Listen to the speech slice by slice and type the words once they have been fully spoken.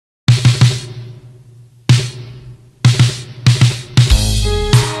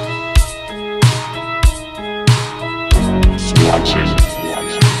watching?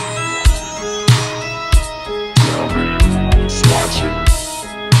 Tell me who's watching?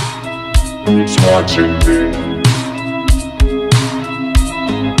 Who's watching me?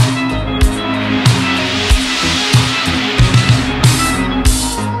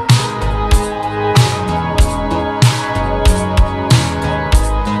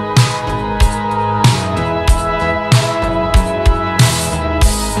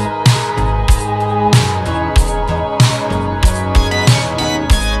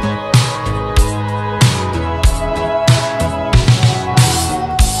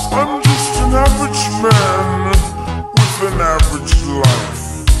 Man with an average life.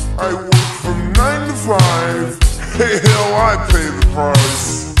 I work from 9 to 5. Hey, hell, I pay the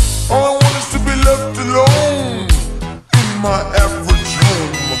price. All I want is to be left alone in my average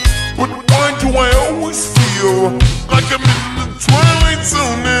home. But why do I always feel like I'm in the twilight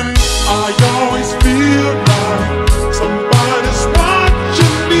zone? And I always feel like somebody's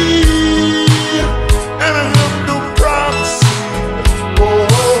watching me, and I have no privacy.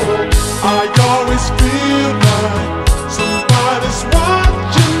 I always feel like somebody's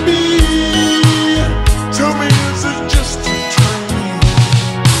watching me. Tell me, is it just a dream?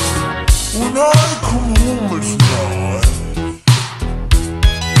 When I come home at night,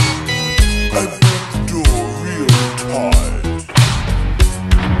 I break the door real tight.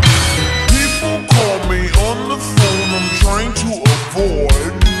 People call me on the phone, I'm trying to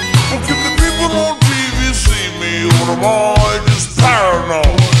avoid. Well, can the people on TV see me, or am I just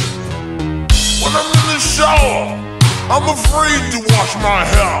paranoid? When I'm in the shower, I'm afraid to wash my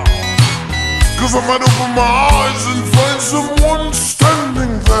hair, 'cause I might open my eyes and find someone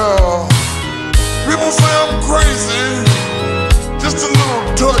standing there. People say I'm crazy, just a little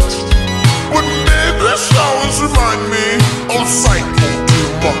touch, but maybe showers remind me of psycho too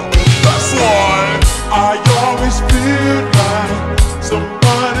much. That's why I always feel like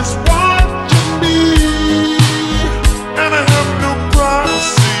somebody's watching me, and I have no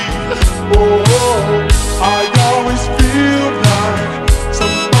privacy. I always feel like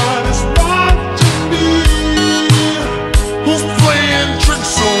somebody's watching me. Who's playing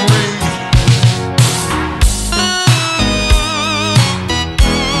tricks on me?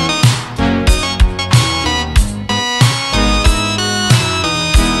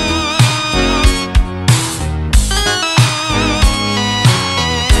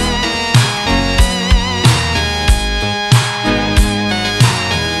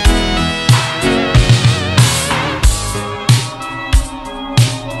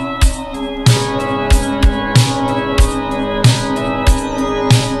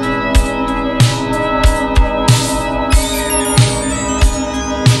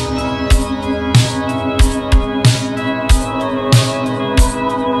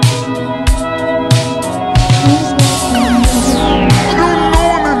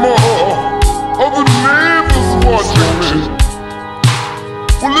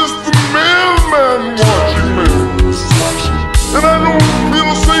 Well, it's the mailman watching me, and I don't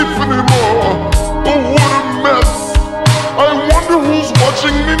feel safe anymore. Oh, what a mess. I wonder who's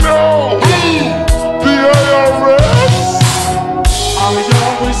watching me now. The IRS.